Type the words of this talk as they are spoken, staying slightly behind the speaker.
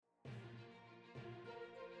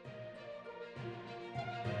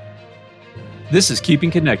This is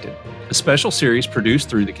Keeping Connected, a special series produced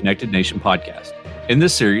through the Connected Nation podcast. In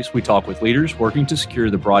this series, we talk with leaders working to secure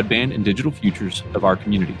the broadband and digital futures of our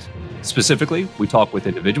communities. Specifically, we talk with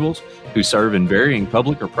individuals who serve in varying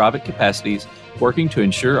public or private capacities, working to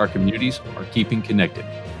ensure our communities are keeping connected.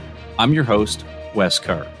 I'm your host, Wes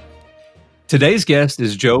Kerr. Today's guest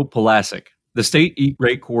is Joe Polasek, the State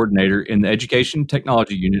E-Rate Coordinator in the Education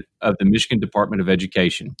Technology Unit of the Michigan Department of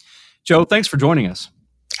Education. Joe, thanks for joining us.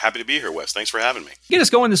 Happy to be here, Wes. Thanks for having me. Get us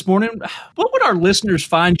going this morning. What would our listeners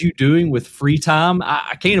find you doing with free time?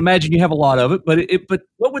 I can't imagine you have a lot of it, but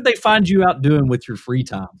what would they find you out doing with your free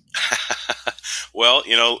time? Well,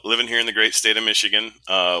 living here in the great state of Michigan,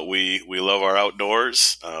 we love our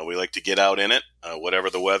outdoors. We like to get out in it, whatever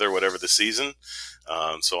the weather, whatever the season.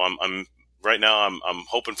 So I'm right now. I'm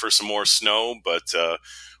hoping for some more snow, but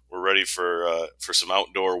we're ready for some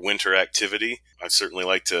outdoor winter activity. I certainly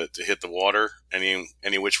like to hit the water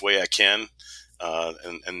any which way I can,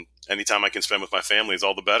 and anytime I can spend with my family is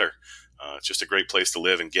all the better. It's just a great place to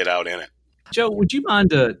live and get out in it. Joe, would you mind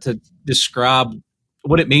to describe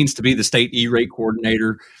what it means to be the State E-Rate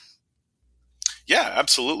Coordinator? Yeah,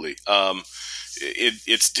 absolutely.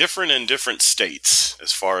 It's different in different states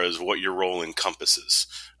as far as what your role encompasses.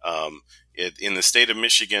 In the state of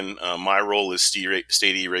Michigan, my role as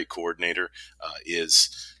State E-Rate Coordinator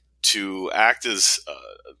is to act as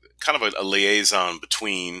kind of a liaison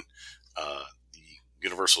between the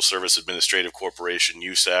Universal Service Administrative Corporation,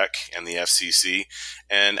 USAC, and the FCC,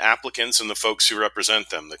 and applicants and the folks who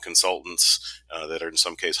represent them, the consultants that are in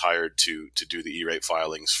some case hired to do the E-Rate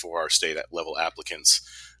filings for our state-level applicants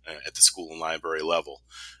at the school and library level.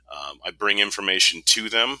 I bring information to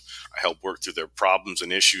them. I help work through their problems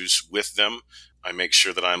and issues with them. I make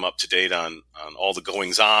sure that I'm up to date on all the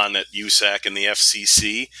goings on at USAC and the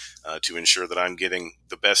FCC to ensure that I'm getting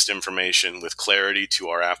the best information with clarity to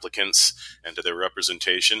our applicants and to their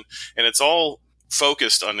representation. And it's all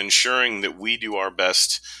focused on ensuring that we do our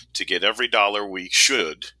best to get every dollar we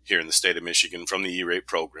should here in the state of Michigan from the E-Rate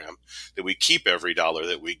program, that we keep every dollar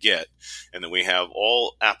that we get, and that we have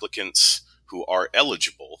all applicants who are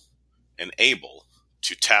eligible and able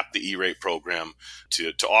to tap the E-Rate program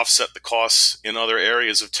to offset the costs in other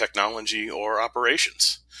areas of technology or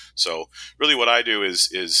operations. So really what I do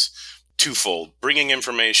is twofold: bringing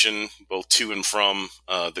information both to and from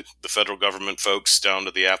the federal government folks down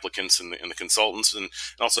to the applicants and the consultants, and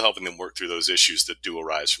also helping them work through those issues that do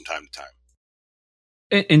arise from time to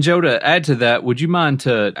time. And Joe, to add to that, would you mind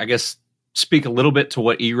to, speak a little bit to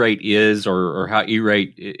what E-Rate is or how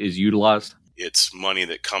E-Rate is utilized? It's money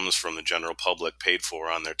that comes from the general public paid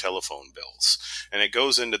for on their telephone bills. And it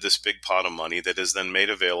goes into this big pot of money that is then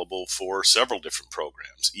made available for several different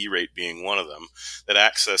programs, E-Rate being one of them, that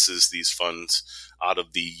accesses these funds out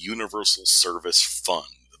of the Universal Service Fund.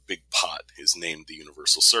 The big pot is named the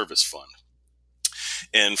Universal Service Fund.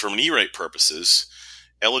 And for E-Rate purposes,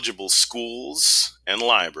 eligible schools and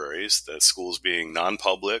libraries, that schools being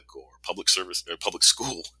non-public or public service or public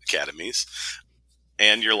school academies,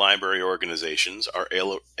 and your library organizations are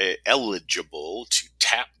eligible to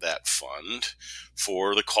tap that fund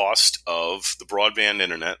for the cost of the broadband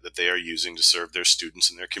internet that they are using to serve their students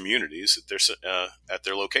in their communities at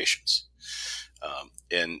their locations.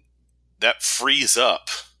 And that frees up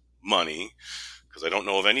money, because I don't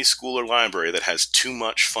know of any school or library that has too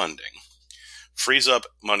much funding, frees up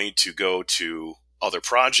money to go to other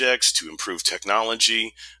projects, to improve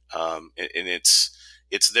technology, and it's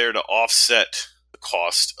there to offset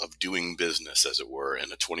cost of doing business, as it were,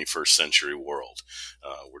 in a 21st century world.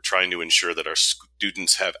 We're trying to ensure that our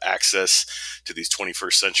students have access to these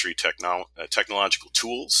 21st century technological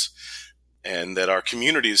tools, and that our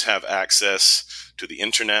communities have access to the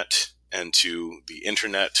internet and to the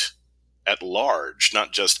internet at large,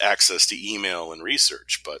 not just access to email and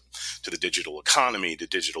research, but to the digital economy, to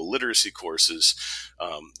digital literacy courses.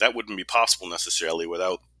 That wouldn't be possible necessarily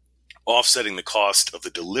without offsetting the cost of the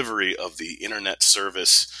delivery of the internet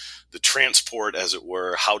service, the transport, as it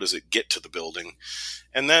were. How does it get to the building?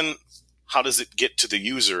 And then how does it get to the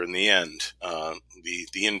user in the end?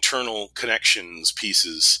 The internal connections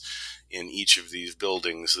pieces in each of these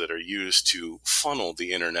buildings that are used to funnel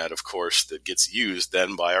the internet, of course, that gets used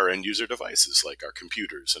then by our end user devices like our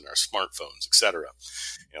computers and our smartphones, etc.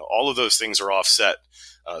 All of those things are offset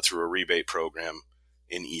through a rebate program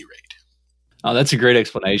in E-Rate. Oh, that's a great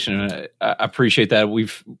explanation. I appreciate that.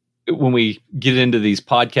 When we get into these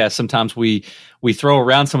podcasts, sometimes we throw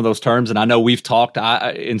around some of those terms, and I know we've talked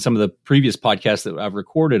in some of the previous podcasts that I've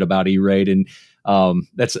recorded about E-Rate, and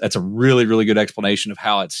that's a really, really good explanation of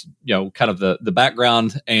how it's, kind of the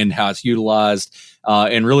background and how it's utilized,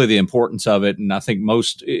 and really the importance of it. And I think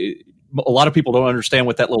most a lot of people don't understand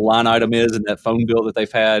what that little line item is and that phone bill that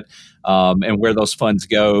they've had, and where those funds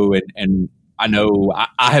go. And I know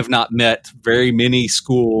I have not met very many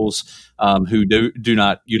schools who do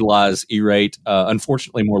not utilize E-rate.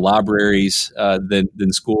 Unfortunately, more libraries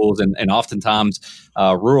than schools, and oftentimes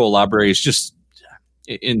rural libraries just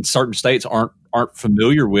in certain states aren't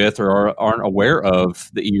familiar with or aren't aware of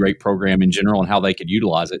the E-rate program in general and how they could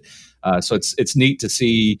utilize it. So it's neat to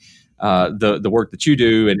see the work that you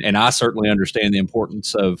do, and I certainly understand the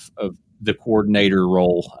importance of the coordinator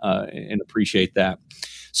role and appreciate that.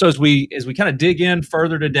 So as we kind of dig in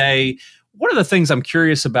further today, one of the things I'm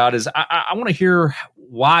curious about is I want to hear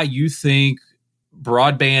why you think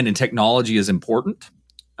broadband and technology is important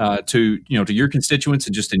to your constituents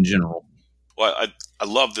and just in general. Well, I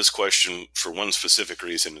love this question for one specific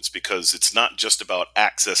reason. It's because it's not just about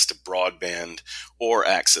access to broadband or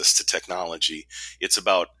access to technology. It's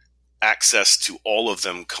about access to all of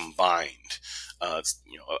them combined. A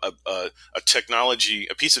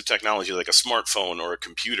piece of technology like a smartphone or a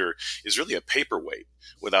computer is really a paperweight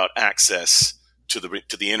without access to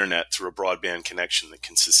the internet through a broadband connection that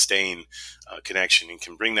can sustain connection and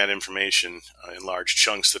can bring that information in large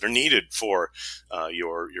chunks that are needed for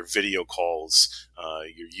your video calls,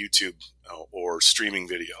 your YouTube or streaming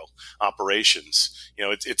video operations.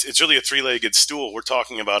 It's really a three-legged stool. We're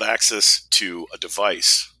talking about access to a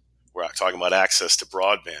device. We're talking about access to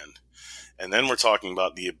broadband. And then we're talking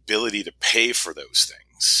about the ability to pay for those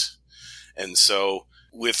things. And so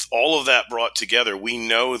with all of that brought together, we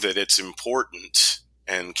know that it's important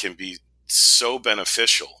and can be so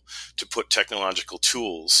beneficial to put technological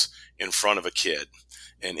tools in front of a kid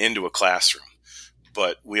and into a classroom.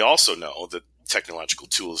 But we also know that technological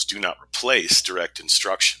tools do not replace direct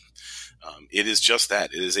instruction. It is just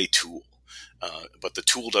that. It is a tool. But the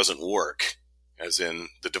tool doesn't work, as in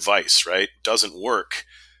the device, right? Doesn't work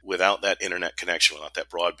without that internet connection, without that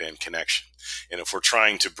broadband connection. And if we're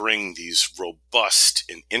trying to bring these robust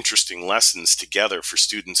and interesting lessons together for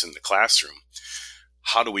students in the classroom,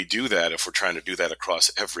 how do we do that if we're trying to do that across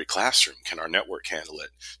every classroom? Can our network handle it?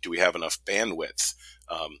 Do we have enough bandwidth?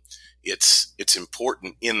 It's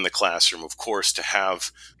important in the classroom, of course, to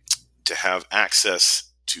have access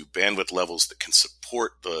to bandwidth levels that can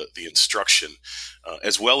support the instruction,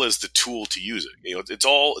 as well as the tool to use it. It's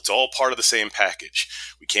all part of the same package.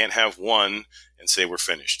 We can't have one and say we're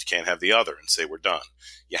finished. You can't have the other and say we're done.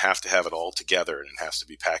 You have to have it all together, and it has to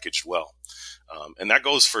be packaged well. And that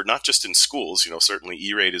goes for not just in schools. Certainly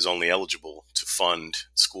E-rate is only eligible to fund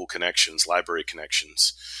school connections, library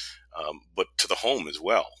connections, but to the home as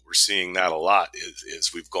well. We're seeing that a lot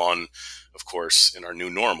as we've gone, of course, in our new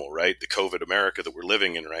normal, right? The COVID America that we're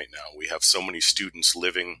living in right now. We have so many students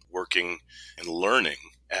living, working, and learning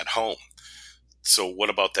at home. So what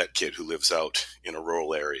about that kid who lives out in a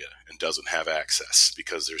rural area and doesn't have access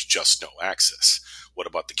because there's just no access? What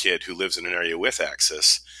about the kid who lives in an area with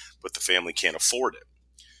access, but the family can't afford it?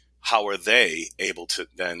 How are they able to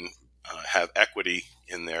then have equity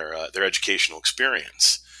in their educational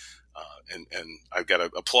experience? And I've got to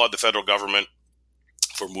applaud the federal government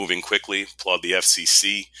for moving quickly, applaud the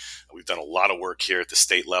FCC. We've done a lot of work here at the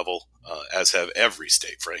state level, as have every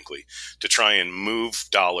state, frankly, to try and move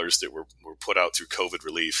dollars that were put out through COVID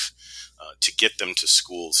relief to get them to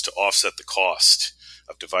schools, to offset the cost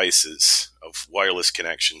of devices, of wireless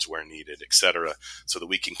connections where needed, et cetera, so that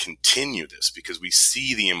we can continue this, because we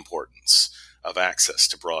see the importance of access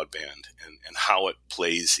to broadband and how it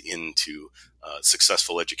plays into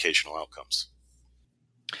successful educational outcomes.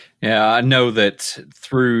 Yeah, I know that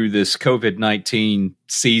through this COVID-19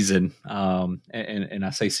 season, and I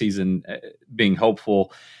say season being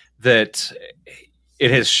hopeful, that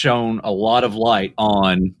it has shone a lot of light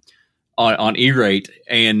on E-rate,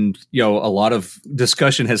 and a lot of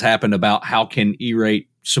discussion has happened about how can E-rate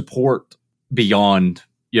support beyond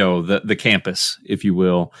the campus, if you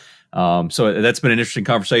will. So that's been an interesting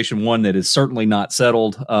conversation, one that is certainly not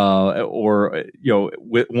settled, or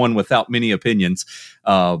one without many opinions.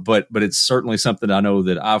 But it's certainly something I know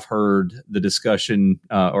that I've heard the discussion,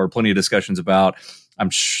 or plenty of discussions about.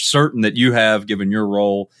 I'm certain that you have, given your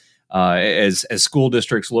role, as school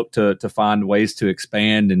districts look to find ways to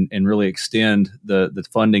expand and really extend the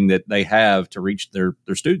funding that they have to reach their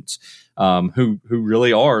students, who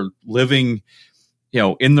really are living,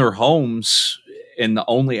 in their homes. And the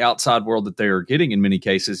only outside world that they are getting in many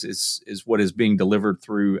cases is what is being delivered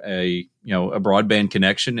through a broadband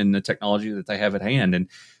connection and the technology that they have at hand. And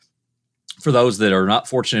for those that are not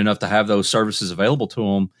fortunate enough to have those services available to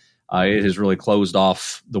them, it has really closed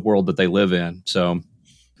off the world that they live in. So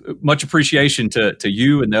much appreciation to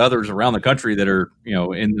you and the others around the country that are,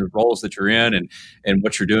 in the roles that you're in, and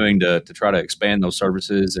what you're doing to try to expand those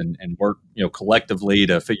services and work, collectively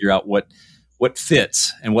to figure out what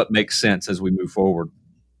fits and what makes sense as we move forward.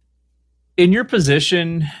 In your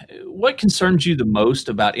position, what concerns you the most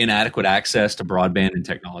about inadequate access to broadband and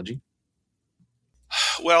technology?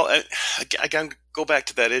 Well, I can go back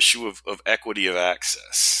to that issue of equity of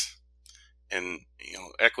access. And,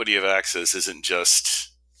 equity of access isn't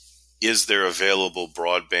just, is there available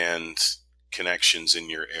broadband connections in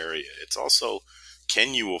your area? It's also,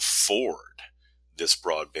 can you afford this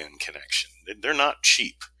broadband connection? They're not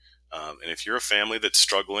cheap. And if you're a family that's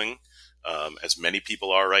struggling, as many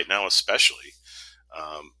people are right now, especially,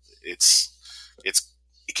 it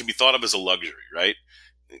can be thought of as a luxury, right?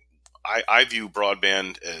 I view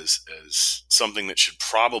broadband as something that should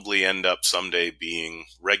probably end up someday being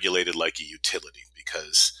regulated like a utility,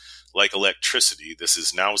 because like electricity, this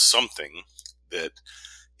is now something that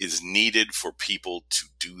is needed for people to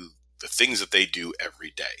do the things that they do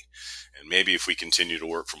every day. And maybe if we continue to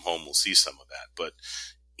work from home, we'll see some of that. But,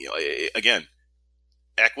 again,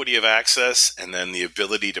 equity of access and then the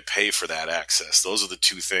ability to pay for that access. Those are the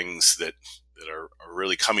two things that are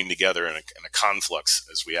really coming together in a conflux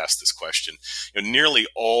as we ask this question. Nearly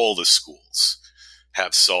all the schools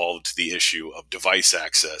have solved the issue of device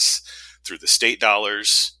access through the state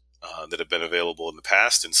dollars that have been available in the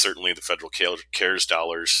past, and certainly the federal CARES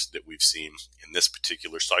dollars that we've seen in this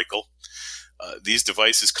particular cycle. These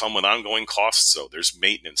devices come with ongoing costs, so there's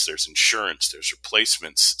maintenance, there's insurance, there's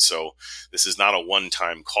replacements. So this is not a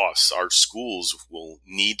one-time cost. Our schools will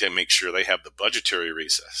need to make sure they have the budgetary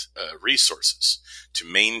resources to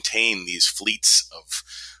maintain these fleets of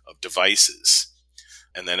devices.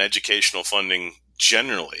 And then educational funding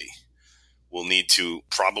generally will need to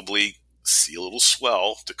probably see a little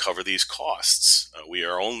swell to cover these costs. We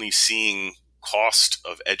are only seeing cost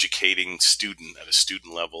of educating student at a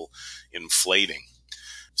student level inflating.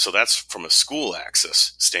 So that's from a school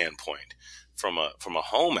access standpoint. From a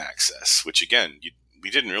home access, which again,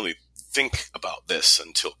 we didn't really think about this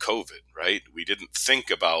until COVID, right? We didn't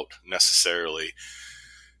think about necessarily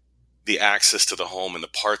the access to the home and the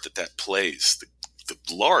part that plays, the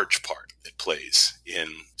large part it plays in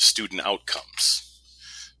student outcomes.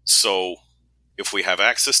 So if we have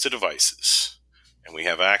access to devices, and we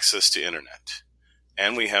have access to internet,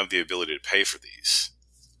 and we have the ability to pay for these,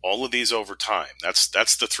 all of these over time, that's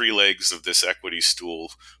the three legs of this equity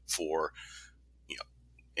stool for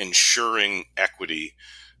ensuring equity.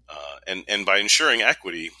 And by ensuring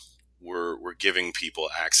equity, we're giving people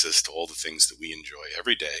access to all the things that we enjoy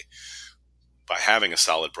every day by having a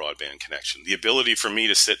solid broadband connection. The ability for me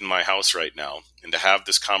to sit in my house right now and to have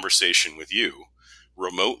this conversation with you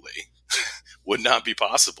remotely would not be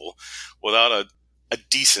possible without a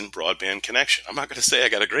decent broadband connection. I'm not going to say I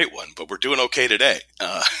got a great one, but we're doing okay today.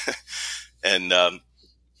 And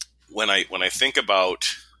when I think about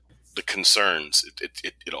the concerns,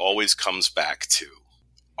 it always comes back to,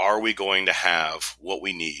 are we going to have what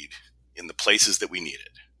we need in the places that we need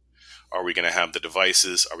it? Are we going to have the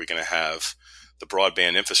devices? Are we going to have the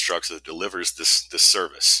broadband infrastructure that delivers this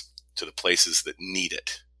service to the places that need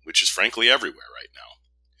it, which is frankly everywhere right now?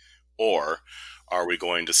 Or are we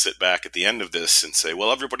going to sit back at the end of this and say,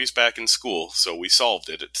 well, everybody's back in school, so we solved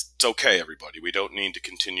it. It's okay, everybody. We don't need to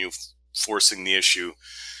continue forcing the issue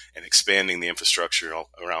and expanding the infrastructure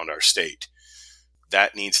around our state.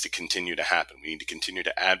 That needs to continue to happen. We need to continue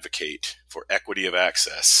to advocate for equity of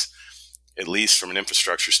access, at least from an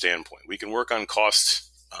infrastructure standpoint. We can work on cost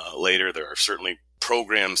later. There are certainly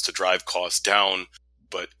programs to drive costs down,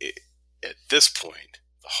 but at this point,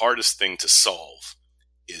 the hardest thing to solve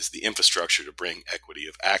is the infrastructure to bring equity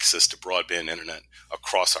of access to broadband internet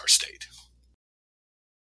across our state.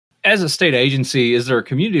 As a state agency, is there a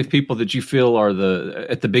community of people that you feel are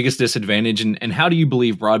at the biggest disadvantage, and how do you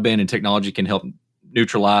believe broadband and technology can help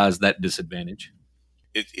neutralize that disadvantage?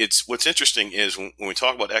 It's what's interesting is when we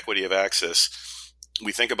talk about equity of access,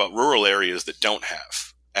 we think about rural areas that don't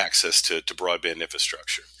have access to broadband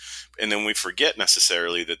infrastructure. And then we forget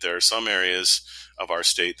necessarily that there are some areas of our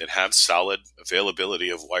state that have solid availability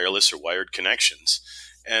of wireless or wired connections,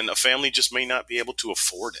 and a family just may not be able to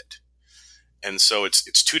afford it. And so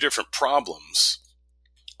it's two different problems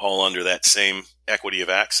all under that same equity of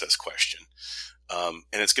access question. And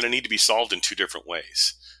it's going to need to be solved in two different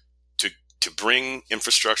ways. To bring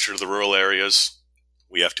infrastructure to the rural areas,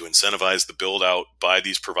 we have to incentivize the build out by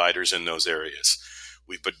these providers in those areas.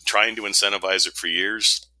 We've been trying to incentivize it for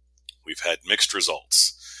years. We've had mixed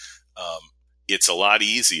results. It's a lot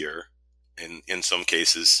easier in some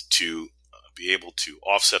cases to be able to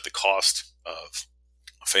offset the cost of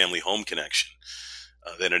a family home connection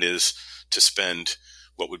than it is to spend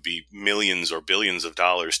what would be millions or billions of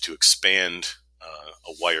dollars to expand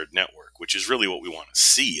a wired network, which is really what we want to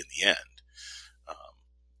see in the end.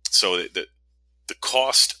 So the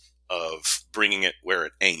cost of bringing it where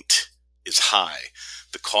it ain't is high.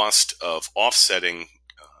 The cost of offsetting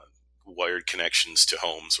wired connections to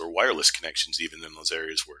homes, or wireless connections even in those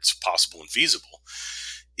areas where it's possible and feasible,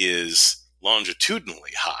 is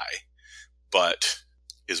longitudinally high, but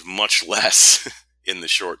is much less in the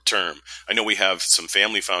short term. I know we have some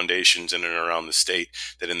family foundations in and around the state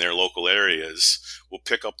that in their local areas will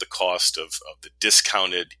pick up the cost of the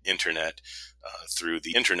discounted internet through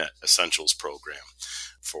the Internet Essentials program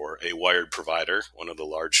for a wired provider, one of the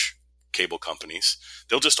large cable companies.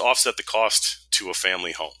 They'll just offset the cost to a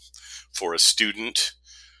family home. For a student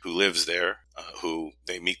who lives there, who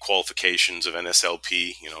they meet qualifications of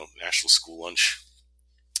NSLP, National School Lunch,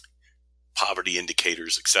 poverty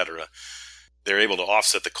indicators, etc., they're able to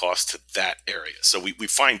offset the cost to that area. So we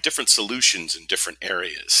find different solutions in different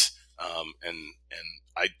areas.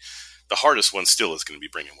 The hardest one still is going to be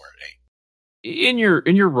bringing where it ain't. In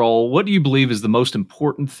your role, what do you believe is the most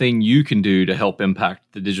important thing you can do to help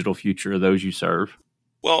impact the digital future of those you serve?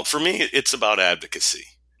 Well, for me, it's about advocacy.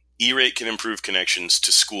 E-rate can improve connections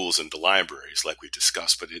to schools and to libraries, like we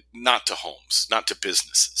discussed, but not to homes, not to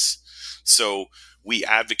businesses. So we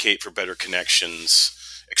advocate for better connections,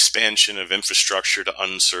 expansion of infrastructure to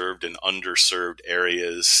unserved and underserved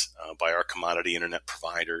areas by our commodity internet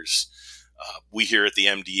providers. We here at the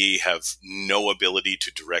MDE have no ability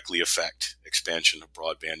to directly affect expansion of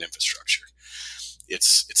broadband infrastructure.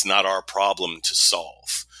 It's not our problem to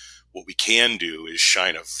solve. What we can do is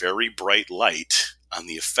shine a very bright light on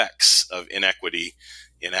the effects of inequity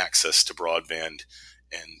in access to broadband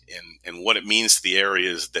and what it means to the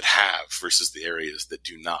areas that have versus the areas that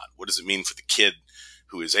do not. What does it mean for the kid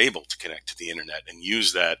who is able to connect to the internet and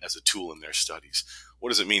use that as a tool in their studies? What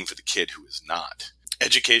does it mean for the kid who is not?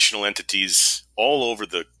 Educational entities all over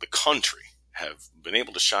the country have been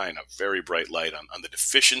able to shine a very bright light on the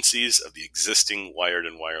deficiencies of the existing wired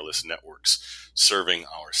and wireless networks serving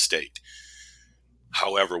our state.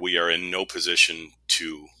 However, we are in no position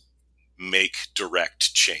to make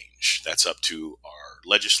direct change. That's up to our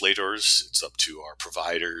legislators, it's up to our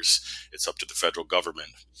providers, it's up to the federal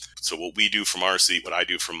government. So what we do from our seat, what I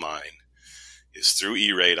do from mine, is through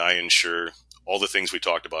E-rate, I ensure all the things we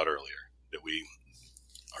talked about earlier, that we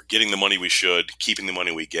are getting the money we should, keeping the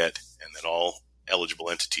money we get, and that all eligible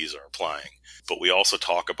entities are applying. But we also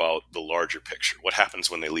talk about the larger picture. What happens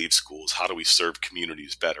when they leave schools? How do we serve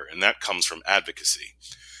communities better? And that comes from advocacy.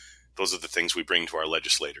 Those are the things we bring to our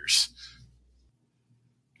legislators.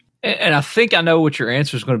 And I think I know what your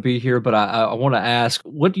answer is going to be here, but I want to ask,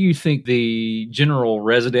 what do you think the general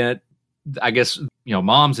resident, I guess,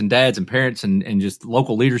 moms and dads and parents and just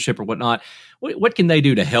local leadership or whatnot, what can they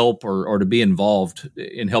do to help or to be involved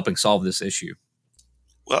in helping solve this issue?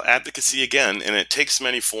 Well, advocacy again, and it takes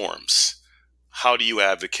many forms. How do you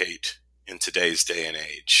advocate in today's day and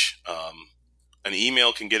age? An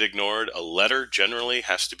email can get ignored. A letter generally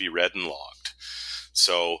has to be read and logged.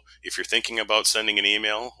 So if you're thinking about sending an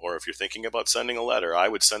email or if you're thinking about sending a letter, I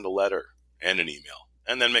would send a letter and an email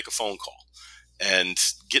and then make a phone call and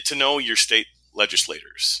get to know your state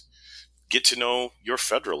legislators. Get to know your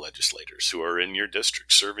federal legislators who are in your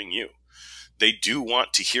district serving you. They do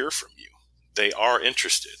want to hear from you. They are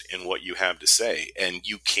interested in what you have to say, and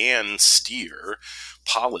you can steer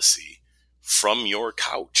policy from your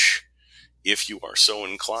couch if you are so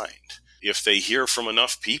inclined. If they hear from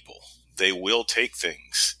enough people, they will take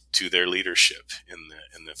things to their leadership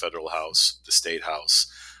in the federal House, the state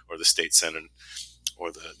House, or the state Senate,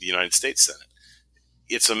 or the United States Senate.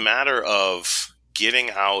 It's a matter of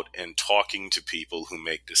getting out and talking to people who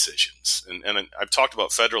make decisions. And I've talked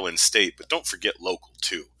about federal and state, but don't forget local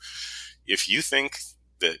too. If you think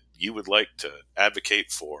that you would like to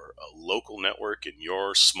advocate for a local network in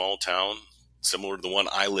your small town, similar to the one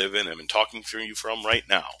I live in, I'm talking to you from right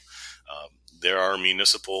now, there are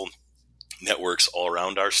municipal networks all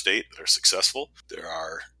around our state that are successful. There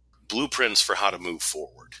are blueprints for how to move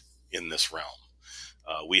forward in this realm.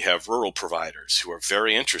 We have rural providers who are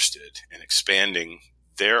very interested in expanding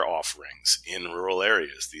their offerings in rural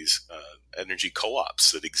areas. These energy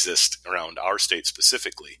co-ops that exist around our state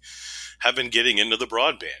specifically have been getting into the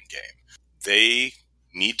broadband game. They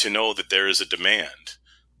need to know that there is a demand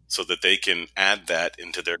so that they can add that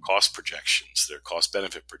into their cost projections, their cost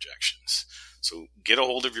benefit projections. So get a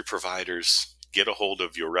hold of your providers, get a hold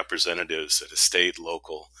of your representatives at a state,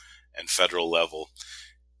 local, and federal level,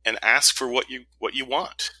 and ask for what you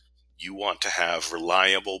want. You want to have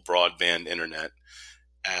reliable broadband internet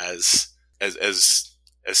as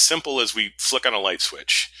as simple as we flick on a light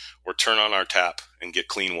switch or turn on our tap and get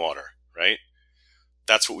clean water, right?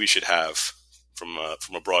 That's what we should have from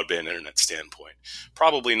a broadband internet standpoint.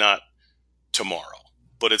 Probably not tomorrow,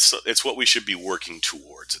 but it's what we should be working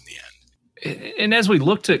towards in the end. And as we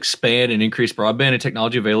look to expand and increase broadband and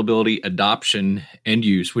technology availability, adoption, and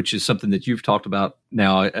use, which is something that you've talked about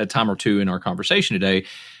now a time or two in our conversation today,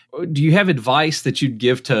 do you have advice that you'd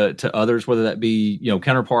give to others, whether that be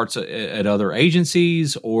counterparts at other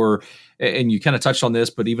agencies, or, and you kind of touched on this,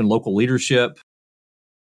 but even local leadership?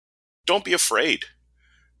 Don't be afraid.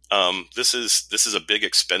 This is a big,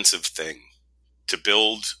 expensive thing to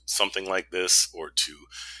build something like this, or to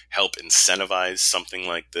help incentivize something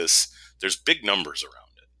like this. There's big numbers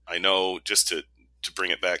around it. I know, just to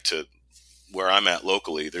bring it back to where I'm at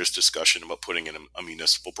locally, there's discussion about putting in a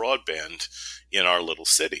municipal broadband in our little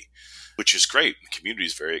city, which is great. The community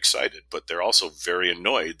is very excited, but they're also very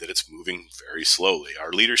annoyed that it's moving very slowly.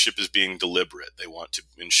 Our leadership is being deliberate. They want to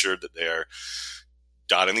ensure that they are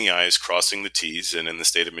dotting the I's, crossing the T's. And in the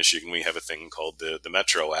state of Michigan, we have a thing called the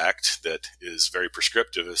Metro Act that is very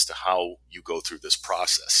prescriptive as to how you go through this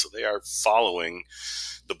process. So they are following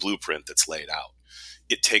the blueprint that's laid out.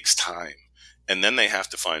 It takes time, and then they have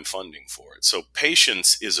to find funding for it. So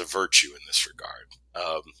patience is a virtue in this regard.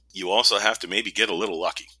 You also have to maybe get a little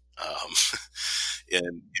lucky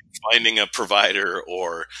in finding a provider,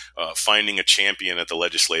 or finding a champion at the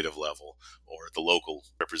legislative level or at the local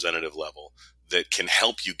representative level that can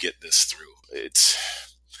help you get this through.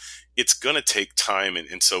 It's going to take time.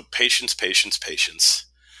 And so patience,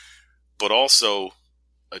 but also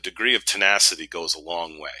a degree of tenacity goes a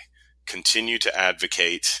long way. Continue to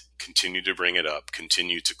advocate, continue to bring it up,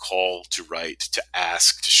 continue to call, to write, to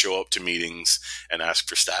ask, to show up to meetings and ask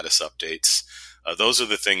for status updates. Those are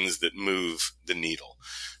the things that move the needle,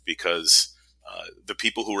 because the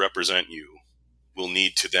people who represent you will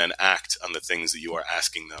need to then act on the things that you are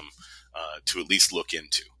asking them to at least look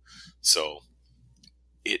into. So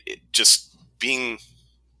it just being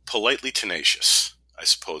politely tenacious, I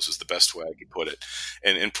suppose, is the best way I could put it,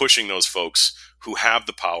 and pushing those folks who have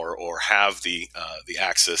the power or have the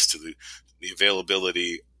access to the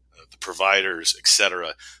availability, the providers,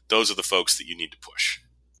 etc. Those are the folks that you need to push.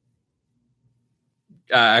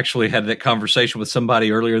 I actually had that conversation with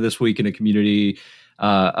somebody earlier this week in a community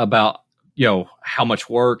about how much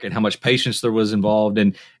work and how much patience there was involved,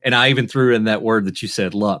 and I even threw in that word that you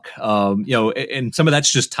said, luck. And some of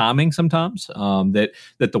that's just timing. Sometimes that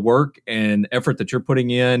the work and effort that you're putting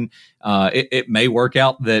in, it may work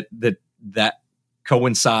out that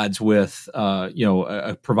coincides with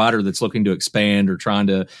a provider that's looking to expand or trying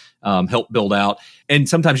to help build out. And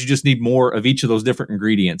sometimes you just need more of each of those different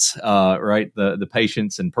ingredients, right? The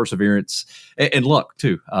patience and perseverance and luck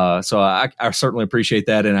too. So I certainly appreciate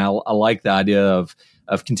that, and I like the idea of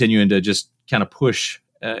continuing to just kind of push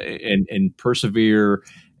and persevere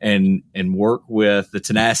and work with the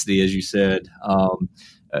tenacity, as you said,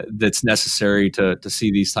 that's necessary to see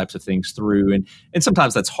these types of things through. And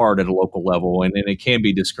sometimes that's hard at a local level, and it can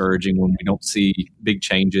be discouraging when we don't see big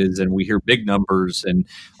changes and we hear big numbers and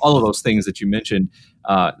all of those things that you mentioned.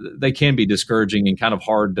 They can be discouraging and kind of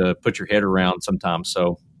hard to put your head around sometimes.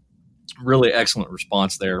 So really excellent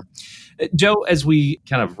response there. Joe, as we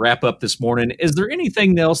kind of wrap up this morning, is there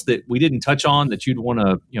anything else that we didn't touch on that you'd want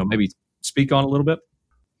to maybe speak on a little bit?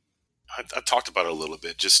 I talked about it a little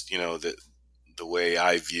bit, just the way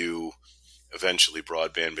I view eventually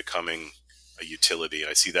broadband becoming a utility.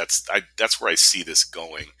 I see that's where I see this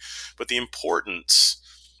going. But the importance,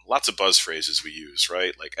 lots of buzz phrases we use,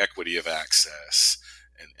 right? Like equity of access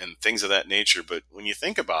and things of that nature. But when you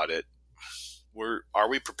think about it, are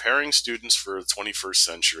we preparing students for the 21st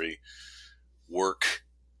century work,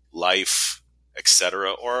 life,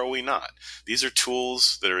 etc., or are we not? These are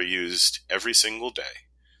tools that are used every single day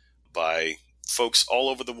by folks all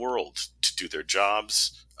over the world to do their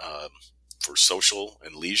jobs, for social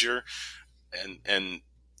and leisure. And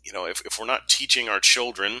if we're not teaching our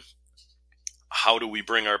children, how do we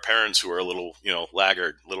bring our parents who are a little,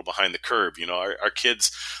 laggard, a little behind the curve? Our kids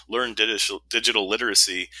learn digital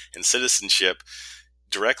literacy and citizenship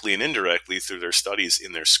directly and indirectly through their studies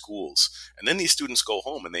in their schools. And then these students go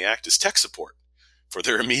home and they act as tech support for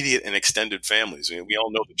their immediate and extended families. We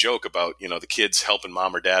all know the joke about, the kids helping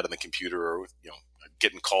mom or dad on the computer, or,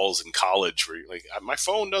 getting calls in college where you're like, my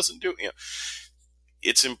phone doesn't do it.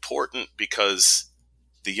 It's important because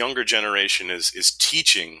the younger generation is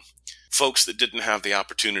teaching folks that didn't have the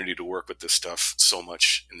opportunity to work with this stuff so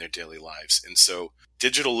much in their daily lives. And so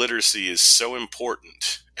digital literacy is so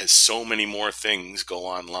important as so many more things go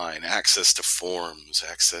online. Access to forms,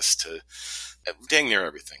 access to dang near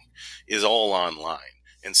everything is all online.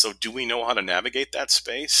 And so do we know how to navigate that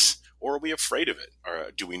space, or are we afraid of it?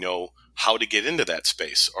 Or do we know how to get into that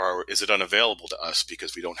space, or is it unavailable to us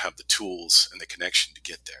because we don't have the tools and the connection to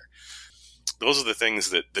get there? Those are the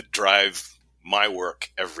things that drive my work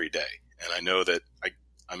every day. And I know that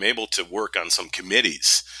I'm able to work on some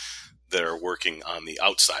committees that are working on the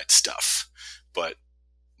outside stuff, but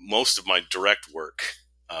most of my direct work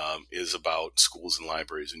is about schools and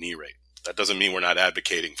libraries and E-rate. That doesn't mean we're not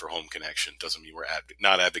advocating for home connection. Doesn't mean we're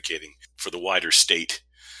not advocating for the wider state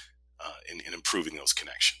in improving those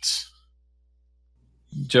connections.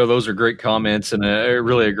 Joe, those are great comments and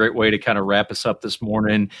really a great way to kind of wrap us up this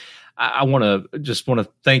morning. I want to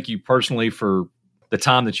thank you personally for the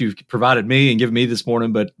time that you've provided me and given me this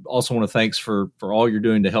morning, but also want to thanks for all you're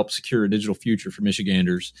doing to help secure a digital future for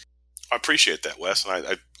Michiganders. I appreciate that, Wes, and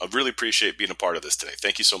I really appreciate being a part of this today.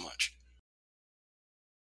 Thank you so much.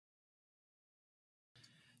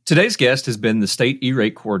 Today's guest has been the State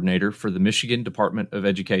E-Rate Coordinator for the Michigan Department of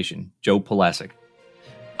Education, Joe Polasek.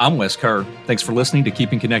 I'm Wes Kerr. Thanks for listening to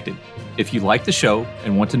Keeping Connected. If you like the show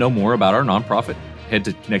and want to know more about our nonprofit, head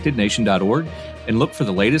to connectednation.org and look for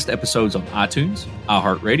the latest episodes on iTunes,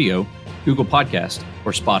 iHeartRadio, Google Podcast,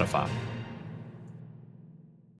 or Spotify.